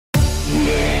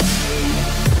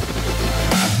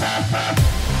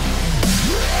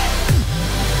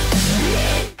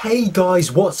Hey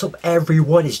guys, what's up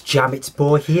everyone, it's JIN'S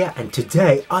boy here, and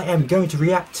today I am going to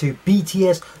react to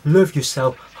BTS Love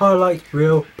Yourself Highlight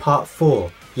Reel Part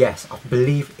 4. Yes, I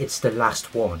believe it's the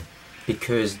last one,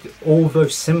 because all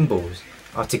those symbols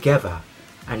are together,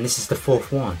 and this is the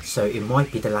fourth one, so it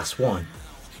might be the last one.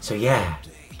 So yeah,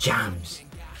 JIN'S.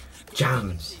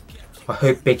 I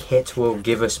hope Big Hit will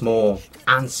give us more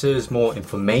answers, more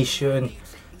information,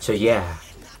 so yeah.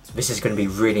 This is going to be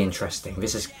really interesting.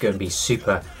 This is going to be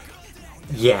super,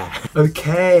 yeah.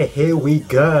 Okay, here we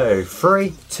go.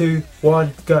 3, 2,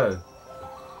 1, go.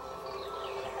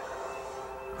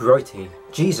 Righty.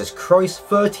 Jesus Christ,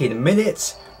 13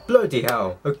 minutes? Bloody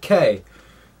hell. Okay.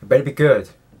 It better be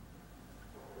good.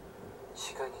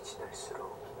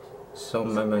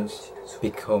 Some moments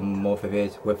become more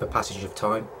vivid with the passage of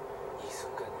time.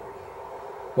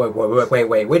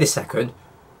 Wait a second.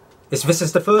 This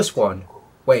is the first one.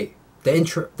 Wait, the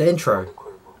intro.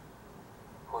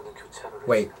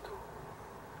 Wait.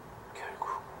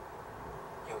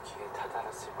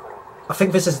 I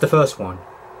think this is the first one.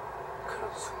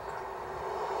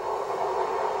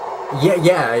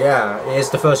 Yeah, it is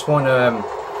the first one. I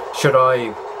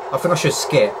think I should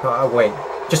skip. Wait,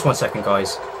 just 1 second,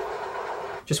 guys.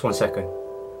 Just 1 second.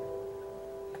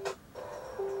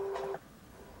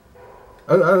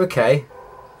 Oh, okay.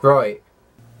 Right.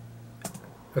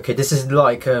 Okay, this is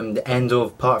like the end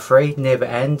of part 3, near the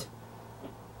end.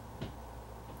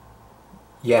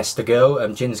 Yes, the girl,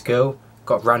 JIN'S girl,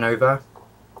 got ran over.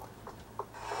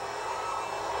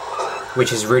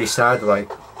 Which is really sad,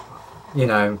 like, you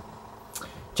know,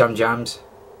 jams.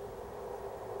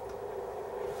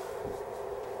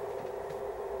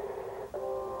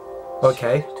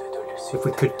 Okay, if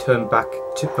we could turn back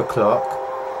to the clock.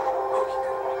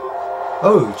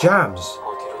 Oh, jams.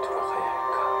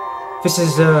 This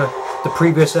is the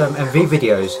previous MV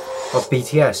videos of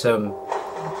BTS.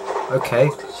 Okay.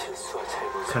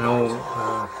 Can all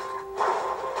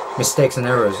mistakes and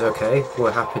errors, okay.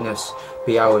 Will happiness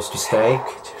be ours to stay?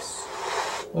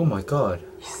 Oh my god.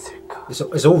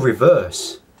 It's all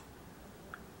reverse.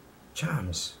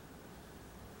 Jams.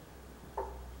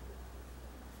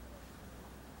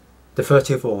 The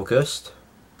 30th of August.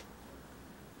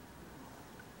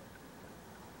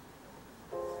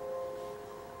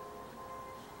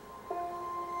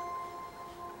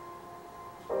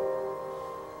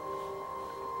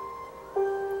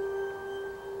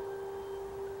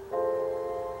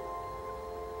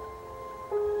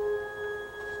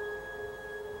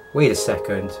 Wait a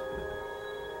second.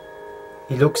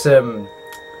 He looks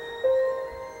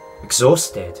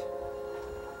exhausted.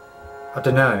 I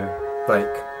don't know,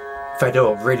 like fed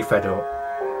up, really fed up.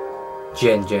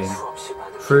 Jin.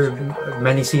 Through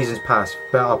many seasons past,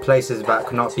 there are places that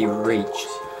cannot be reached.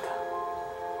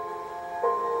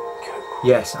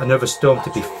 Yes, another storm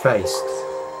to be faced.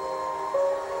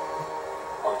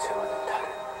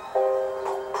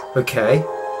 Okay.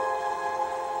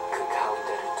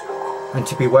 And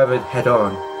to be weathered head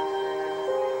on,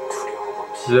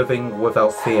 living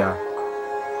without fear,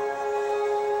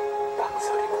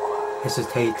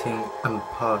 hesitating and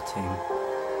parting,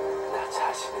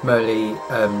 merely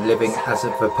living as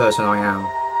the person I am,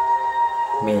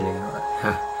 merely.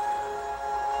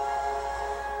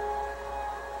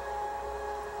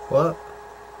 What?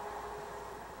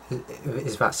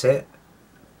 Is that it?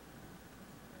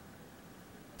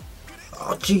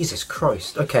 Oh, Jesus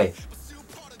Christ, okay.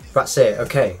 That's it,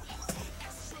 okay.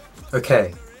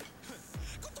 Okay.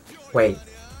 Wait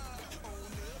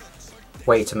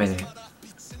a minute.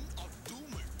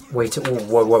 Wait. I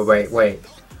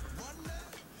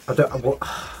don't, what?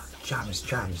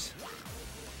 Jams.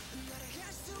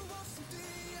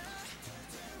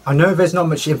 I know there's not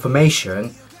much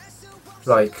information.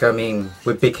 Like, I mean,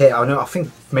 with Big Hit, I think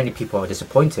many people are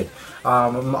disappointed. I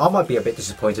might be a bit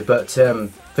disappointed, but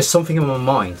there's something in my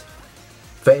mind.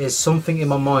 There is something in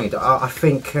my mind. I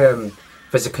think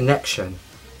there's a connection.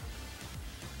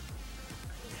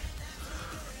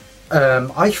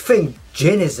 I think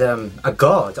Jin is a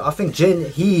god. I think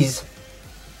he's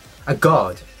a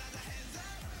god.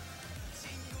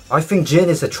 I think Jin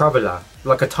is a traveller,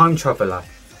 like a time traveller.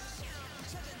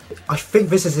 I think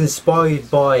this is inspired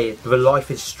by the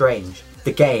Life is Strange,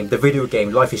 the video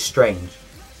game Life is Strange.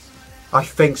 I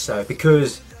think so,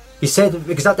 because he said,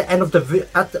 because at the end of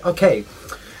okay,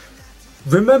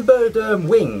 remember the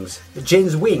wings,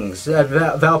 Jin's wings,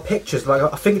 there are pictures, like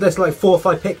I think there's like 4 or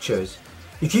 5 pictures.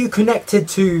 If you connected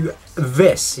to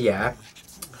this, yeah,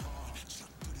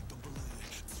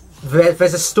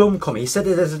 there's a storm coming. He said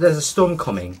there's a storm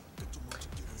coming.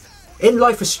 In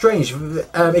Life is Strange,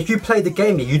 if you play the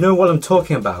game, you know what I'm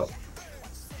talking about.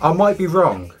 I might be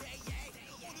wrong.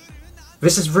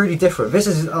 This is really different. This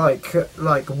is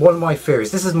like one of my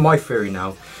theories. This is my theory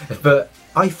now, but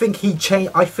I think he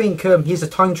changed. I think he's a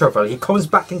time traveler. He comes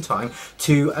back in time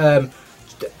to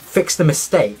fix the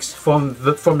mistakes from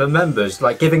the members,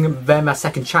 like giving them a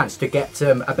second chance to get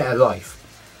a better life.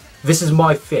 This is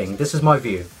my thing. This is my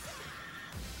view.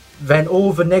 Then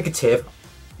all the negative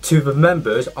to the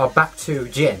members are back to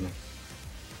Jin.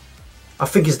 I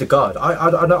think he's the god.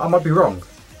 I might be wrong.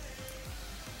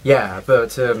 Yeah,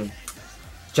 but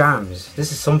Jams,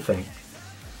 this is something.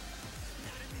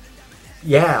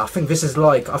 Yeah, I think this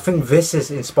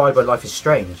is inspired by Life is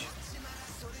Strange.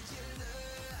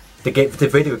 The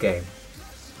video game.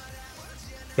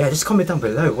 Yeah, just comment down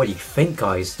below what do you think,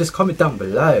 guys. Just comment down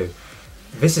below.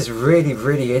 This is really,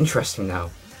 really interesting now.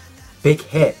 Big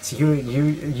hit.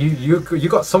 You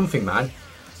got something, man.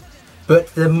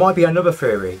 But there might be another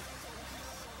theory.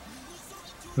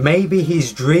 Maybe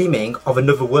he's dreaming of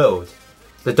another world.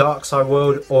 The dark side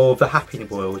world or the happy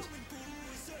world.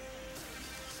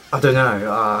 I don't know.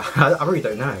 I really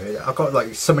don't know. I've got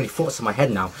like so many thoughts in my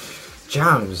head now.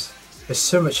 Jams. There's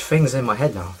so much things in my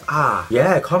head now.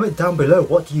 Yeah, comment down below.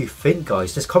 What do you think,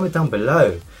 guys? Just comment down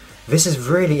below. This is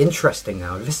really interesting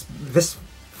now. This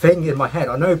thing in my head.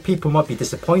 I know people might be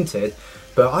disappointed,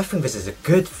 but I think this is a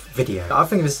good video. I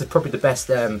think this is probably the best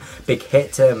big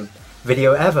hit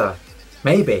video ever.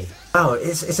 Maybe. Wow,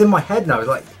 it's in my head now.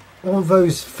 Like all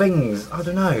those things. I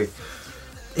don't know.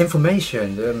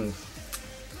 Information.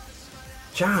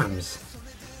 Jams.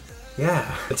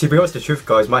 Yeah. To be honest, the truth,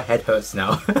 guys, my head hurts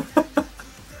now.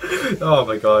 Oh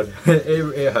my god,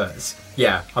 it hurts.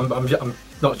 Yeah, I'm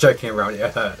not joking around.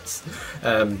 It hurts.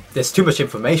 There's too much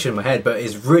information in my head, but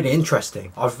it's really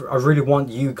interesting. I really want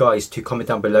you guys to comment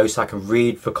down below so I can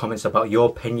read the comments about your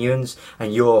opinions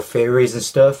and your theories and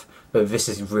stuff. But this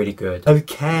is really good.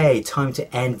 Okay, time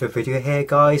to end the video here,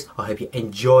 guys. I hope you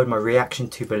enjoyed my reaction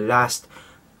to the last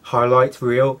highlight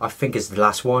reel. I think it's the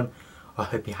last one. I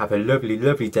hope you have a lovely,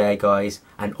 lovely day, guys.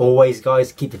 And always,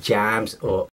 guys, keep the jams up.